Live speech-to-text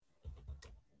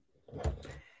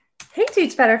Hey,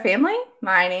 Teach Better family.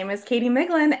 My name is Katie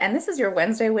Miglin, and this is your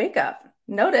Wednesday Wake Up.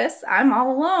 Notice I'm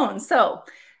all alone. So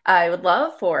I would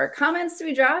love for comments to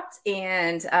be dropped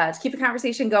and to keep the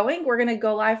conversation going. We're going to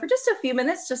go live for just a few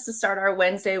minutes just to start our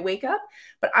Wednesday Wake Up.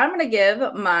 But I'm going to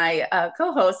give my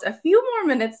co host a few more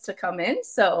minutes to come in.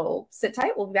 So sit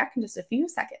tight. We'll be back in just a few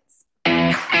seconds.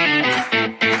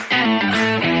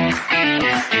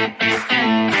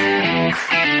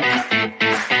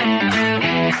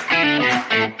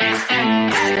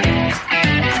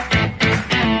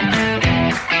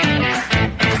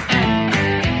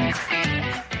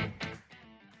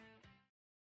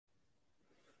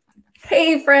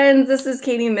 Hey friends, this is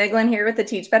Katie Miglin here with the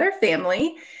Teach Better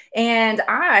family. And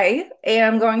I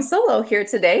am going solo here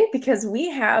today because we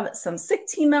have some sick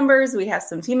team members, we have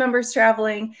some team members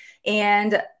traveling,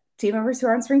 and team members who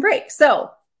are on spring break.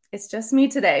 So it's just me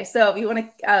today. So if you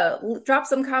want to drop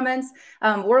some comments,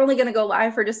 we're only going to go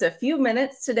live for just a few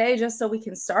minutes today, just so we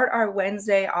can start our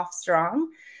Wednesday off strong.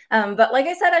 But like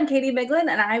I said, I'm Katie Miglin,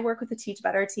 and I work with the Teach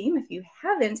Better team. If you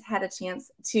haven't had a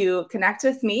chance to connect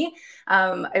with me,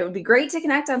 it would be great to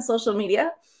connect on social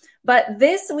media. But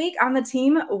this week on the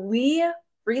team, we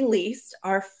released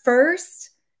our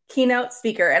first keynote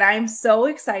speaker, and I'm so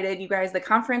excited, you guys. The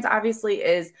conference obviously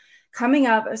is coming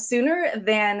up sooner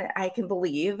than I can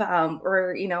believe.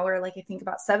 We're like, I think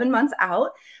about 7 months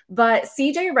out, but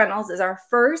CJ Reynolds is our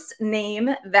first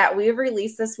name that we've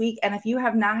released this week. And if you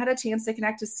have not had a chance to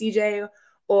connect to CJ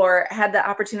or had the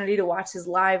opportunity to watch his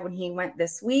live when he went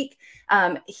this week,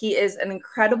 he is an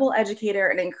incredible educator,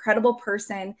 an incredible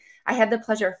person. I had the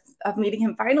pleasure of meeting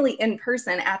him finally in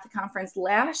person at the conference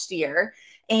last year.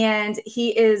 And he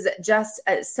is just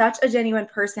such a genuine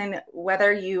person,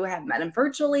 whether you have met him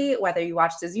virtually, whether you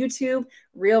watched his YouTube,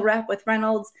 Real Rep with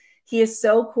Reynolds. He is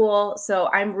so cool. So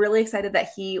I'm really excited that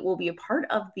he will be a part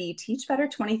of the Teach Better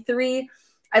 23.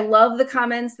 I love the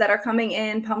comments that are coming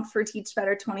in. Pumped for Teach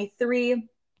Better 23.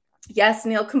 Yes,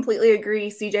 Neil, completely agree.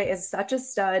 CJ is such a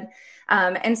stud.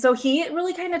 And so he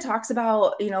really kind of talks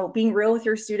about, being real with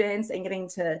your students and getting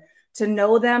to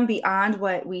know them beyond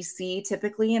what we see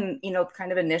typically in,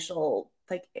 kind of initial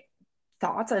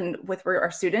thoughts and with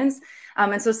our students.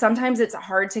 And so sometimes it's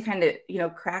hard to kind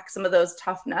of, crack some of those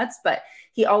tough nuts, but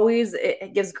he always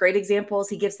it gives great examples.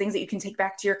 He gives things that you can take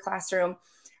back to your classroom.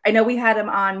 I know we had him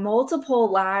on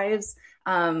multiple lives,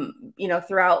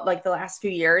 throughout the last few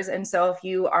years. And so if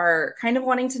you are kind of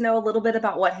wanting to know a little bit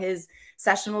about what his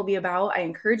session will be about, I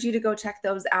encourage you to go check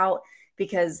those out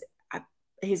because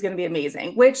he's going to be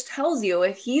amazing, which tells you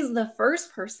if he's the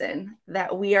first person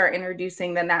that we are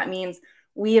introducing, then that means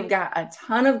we have got a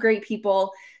ton of great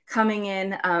people coming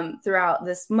in throughout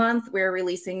this month. We're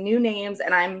releasing new names,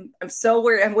 and I'm so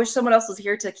worried. I wish someone else was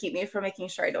here to keep me from making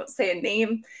sure I don't say a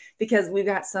name because we've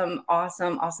got some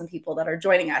awesome people that are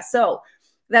joining us. So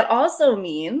that also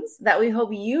means that we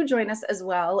hope you join us as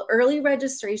well. Early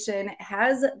registration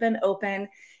has been open.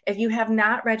 If you have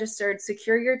not registered,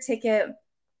 secure your ticket.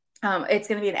 It's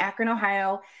going to be in Akron,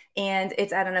 Ohio, and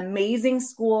it's at an amazing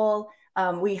school.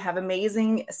 We have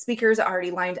amazing speakers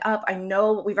already lined up. I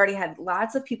know we've already had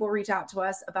lots of people reach out to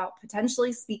us about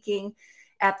potentially speaking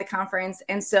at the conference.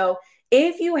 And so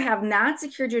if you have not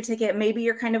secured your ticket, maybe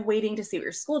you're kind of waiting to see what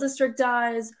your school district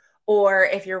does, or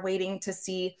if you're waiting to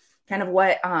see kind of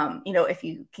what, if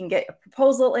you can get a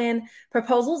proposal in.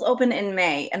 Proposals open in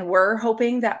May, and we're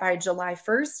hoping that by July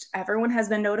 1st, everyone has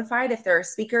been notified if they're a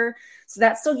speaker. So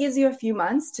that still gives you a few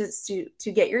months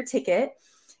to get your ticket.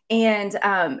 And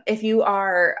if you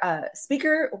are a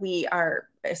speaker, we are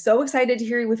so excited to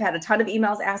hear you. We've had a ton of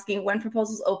emails asking when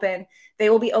proposals open. They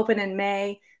will be open in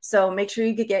May. So make sure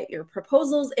you could get your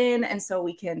proposals in. And so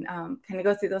we can kind of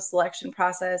go through the selection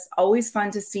process. Always fun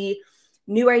to see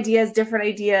new ideas, different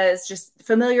ideas, just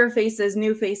familiar faces,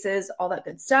 new faces, all that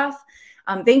good stuff.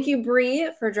 Thank you, Bree,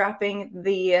 for dropping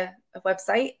the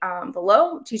website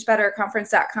below,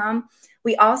 teachbetterconference.com.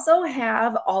 We also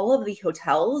have all of the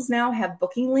hotels now have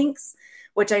booking links,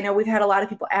 which I know we've had a lot of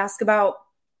people ask about.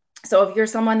 So if you're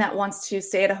someone that wants to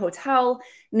stay at a hotel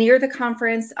near the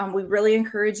conference, we really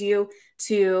encourage you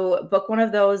to book one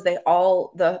of those. The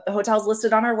hotels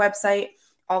listed on our website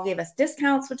all gave us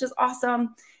discounts, which is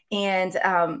awesome. And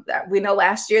we know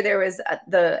last year there was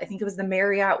I think it was the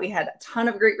Marriott. We had a ton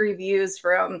of great reviews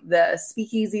from the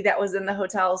speakeasy that was in the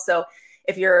hotel. So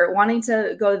if you're wanting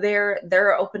to go there,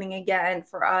 they're opening again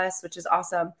for us, which is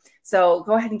awesome. So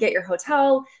go ahead and get your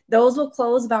hotel. Those will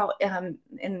close about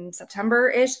in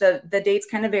September-ish. The dates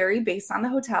kind of vary based on the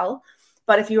hotel.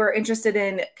 But if you are interested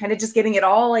in kind of just getting it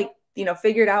all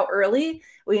figured out early,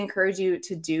 we encourage you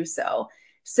to do so.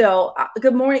 So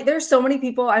good morning. There's so many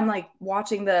people. I'm like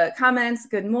watching the comments.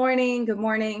 Good morning. Good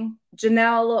morning.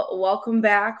 Janelle, welcome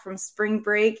back from spring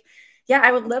break. Yeah,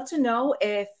 I would love to know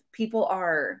if people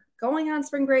are going on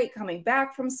spring break, coming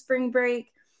back from spring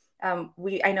break.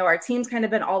 I know our team's kind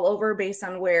of been all over based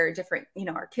on where different,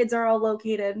 our kids are all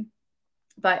located.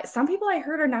 But some people I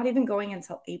heard are not even going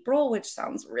until April, which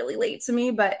sounds really late to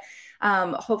me. But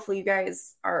hopefully you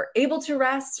guys are able to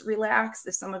rest, relax.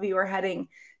 If some of you are heading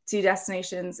to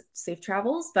destinations, safe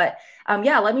travels. But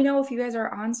yeah, let me know if you guys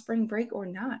are on spring break or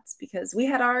not, because we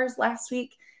had ours last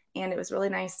week and it was really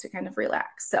nice to kind of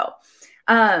relax. So,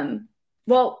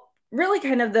 well, really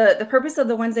kind of the purpose of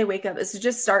the Wednesday wake up is to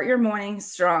just start your morning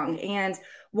strong. And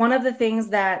one of the things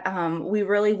that we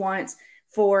really want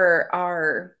for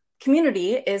our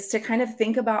community is to kind of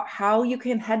think about how you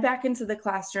can head back into the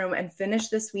classroom and finish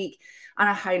this week on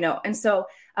a high note. And so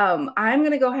I'm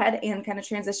going to go ahead and kind of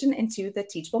transition into the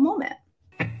teachable moment.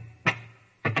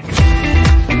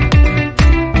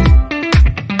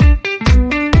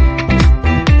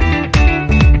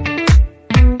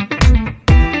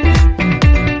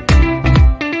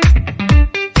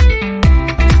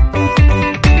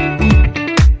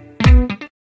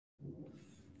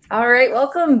 All right,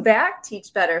 welcome back,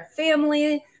 Teach Better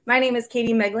family. My name is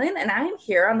Katie Miglin, and I'm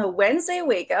here on the Wednesday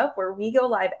Wake Up, where we go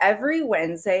live every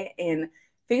Wednesday in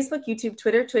Facebook, YouTube,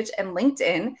 Twitter, Twitch, and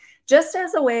LinkedIn, just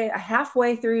as a way,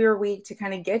 halfway through your week to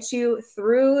kind of get you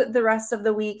through the rest of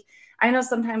the week. I know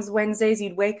sometimes Wednesdays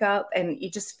you'd wake up and you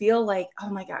just feel like, oh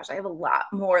my gosh, I have a lot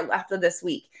more left of this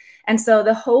week. And so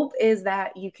the hope is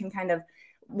that you can kind of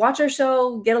watch our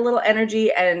show, get a little energy,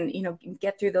 and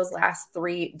get through those last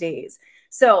 3 days.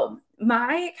 So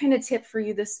my kind of tip for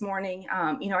you this morning,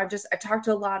 I've talked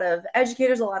to a lot of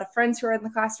educators, a lot of friends who are in the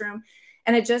classroom,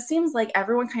 and it just seems like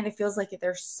everyone kind of feels like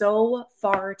they're so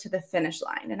far to the finish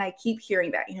line. And I keep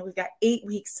hearing that, we've got 8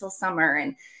 weeks till summer,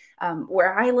 and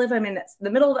where I live, I'm in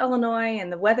the middle of Illinois, and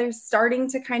the weather's starting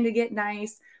to kind of get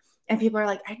nice, and people are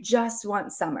like, I just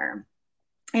want summer.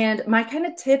 And my kind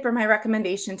of tip or my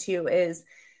recommendation to you is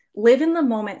live in the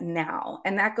moment now.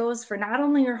 And that goes for not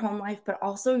only your home life, but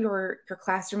also your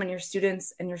classroom and your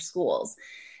students and your schools.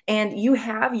 And you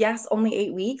have, yes, only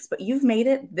 8 weeks, but you've made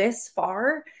it this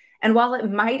far. And while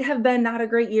it might have been not a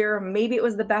great year, maybe it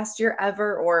was the best year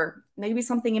ever, or maybe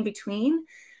something in between,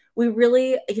 I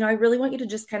really want you to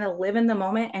just kind of live in the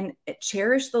moment and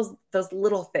cherish those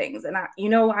little things. And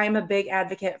I'm a big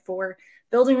advocate for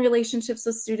building relationships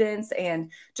with students and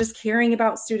just caring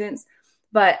about students.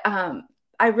 But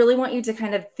I really want you to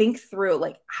kind of think through,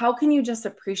 like, how can you just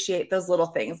appreciate those little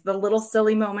things, the little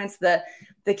silly moments, the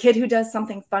kid who does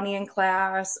something funny in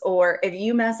class, or if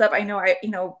you mess up,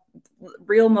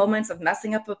 real moments of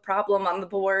messing up a problem on the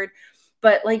board,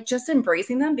 but like just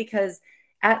embracing them, because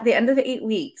at the end of the 8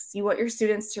 weeks, you want your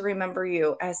students to remember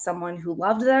you as someone who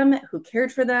loved them, who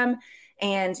cared for them.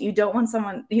 And you don't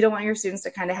want your students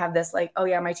to kind of have this like, oh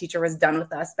yeah, my teacher was done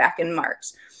with us back in March.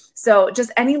 So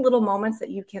just any little moments that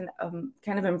you can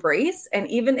kind of embrace. And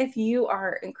even if you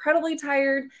are incredibly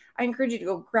tired, I encourage you to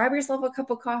go grab yourself a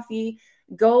cup of coffee,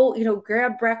 go,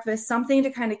 grab breakfast, something to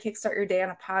kind of kickstart your day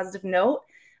on a positive note.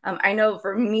 I know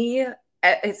for me,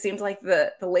 it seemed like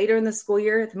the later in the school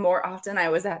year, the more often I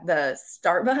was at the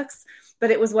Starbucks,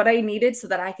 but it was what I needed so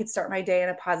that I could start my day in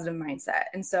a positive mindset.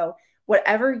 And so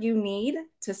whatever you need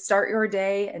to start your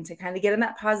day and to kind of get in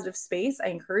that positive space, I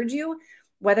encourage you,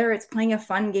 whether it's playing a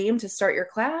fun game to start your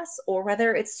class or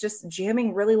whether it's just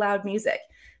jamming really loud music,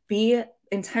 be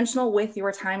intentional with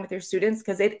your time with your students,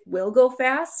 because it will go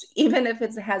fast, even if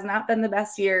it has not been the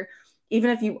best year, even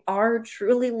if you are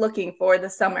truly looking for the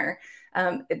summer.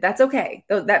 That's okay.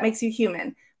 That makes you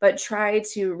human, but try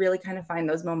to really kind of find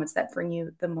those moments that bring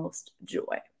you the most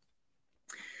joy.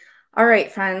 All right,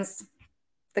 friends.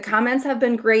 The comments have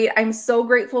been great. I'm so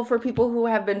grateful for people who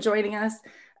have been joining us.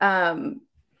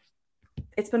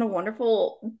 It's been a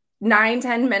wonderful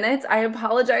 9-10 minutes. I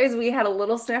apologize. We had a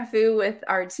little snafu with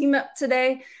our team up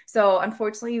today. So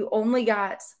unfortunately, you only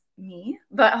got me,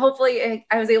 but hopefully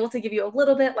I was able to give you a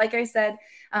little bit. Like I said,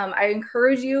 I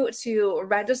encourage you to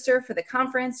register for the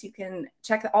conference. You can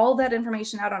check all that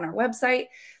information out on our website.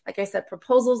 Like I said,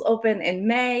 proposals open in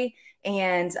May,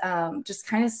 and just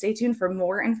kind of stay tuned for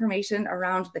more information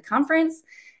around the conference.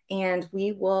 And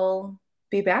we will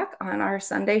be back on our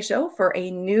Sunday show for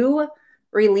a new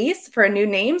release, for a new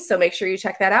name. So make sure you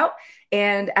check that out.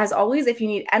 And as always, if you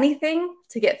need anything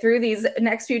to get through these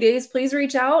next few days, please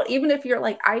reach out. Even if you're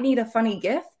like, I need a funny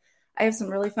GIF, I have some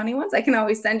really funny ones I can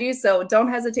always send you. So don't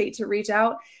hesitate to reach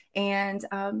out. And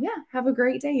have a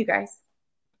great day, you guys.